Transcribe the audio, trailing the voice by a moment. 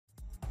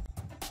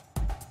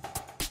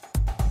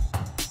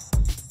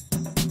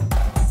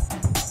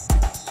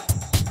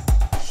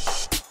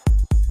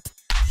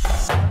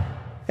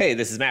Hey,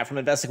 this is Matt from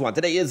InvestiQuant.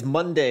 Today is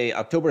Monday,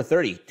 October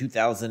 30,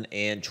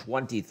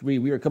 2023.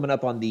 We are coming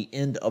up on the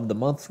end of the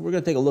month. We're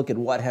going to take a look at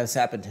what has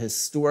happened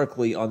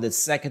historically on this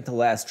second to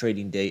last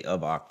trading day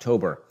of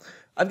October.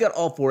 I've got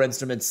all four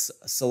instruments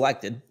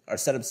selected. Our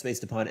setup's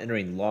based upon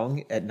entering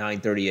long at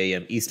 9:30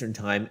 a.m. Eastern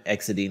Time,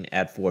 exiting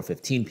at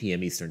 4:15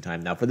 p.m. Eastern Time.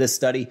 Now, for this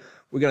study,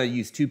 we're going to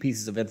use two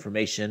pieces of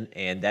information,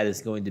 and that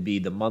is going to be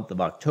the month of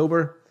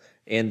October,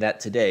 and that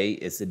today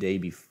is the day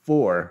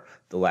before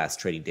the last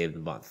trading day of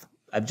the month.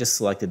 I've just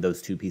selected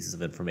those two pieces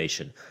of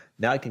information.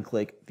 Now I can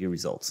click View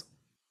Results.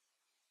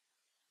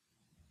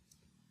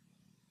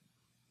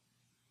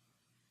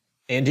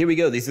 And here we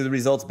go. These are the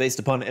results based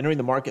upon entering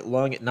the market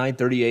long at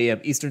 9:30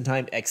 a.m. Eastern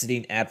Time,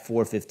 exiting at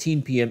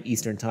 4:15 p.m.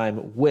 Eastern Time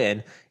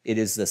when it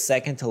is the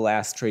second to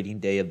last trading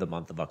day of the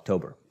month of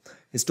October.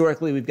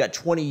 Historically, we've got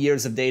 20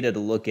 years of data to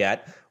look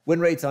at. Win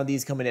rates on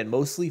these coming in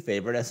mostly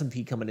favored.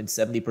 S&P coming in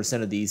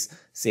 70% of these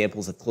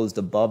samples have closed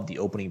above the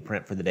opening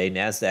print for the day.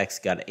 NASDAQ's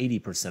got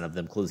 80% of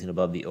them closing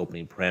above the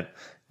opening print.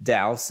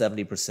 Dow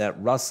 70%,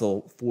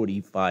 Russell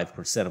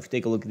 45%. If you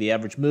take a look at the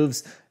average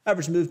move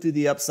to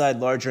the upside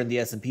larger in the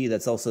S&P.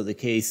 That's also the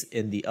case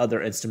in the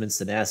other instruments,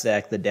 the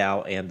NASDAQ, the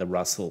Dow, and the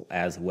Russell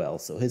as well.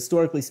 So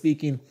historically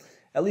speaking,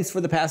 at least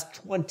for the past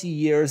 20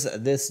 years,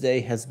 this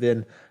day has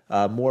been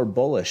more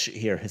bullish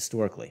here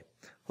historically.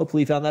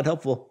 Hopefully you found that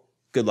helpful.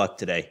 Good luck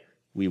today.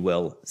 We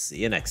will see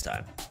you next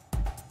time.